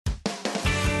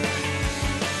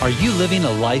Are you living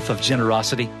a life of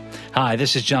generosity? Hi,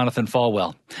 this is Jonathan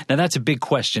Falwell. Now that's a big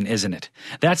question, isn't it?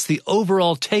 That's the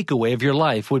overall takeaway of your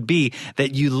life would be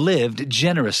that you lived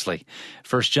generously.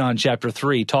 1 John chapter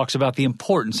 3 talks about the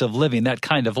importance of living that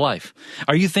kind of life.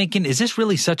 Are you thinking, is this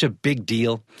really such a big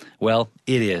deal? Well,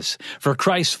 it is. For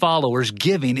Christ's followers,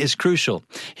 giving is crucial.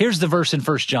 Here's the verse in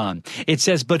 1 John. It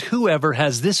says, "But whoever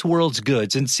has this world's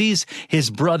goods and sees his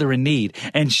brother in need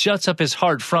and shuts up his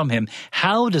heart from him,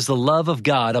 how does the love of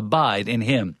God abide in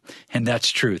him?" And that's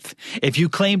truth. If you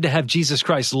claim to have Jesus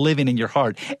Christ living in your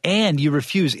heart and you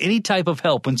refuse any type of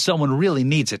help when someone really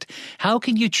needs it, how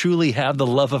can you truly have the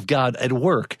love of God at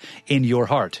work in your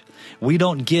heart? We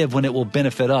don't give when it will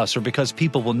benefit us or because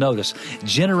people will notice.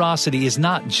 Generosity is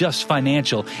not just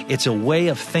financial. It's a way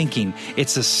of thinking.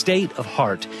 It's a state of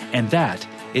heart. And that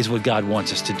is what God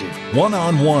wants us to do.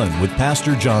 One-on-one with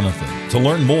Pastor Jonathan. To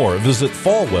learn more, visit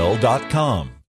falwell.com.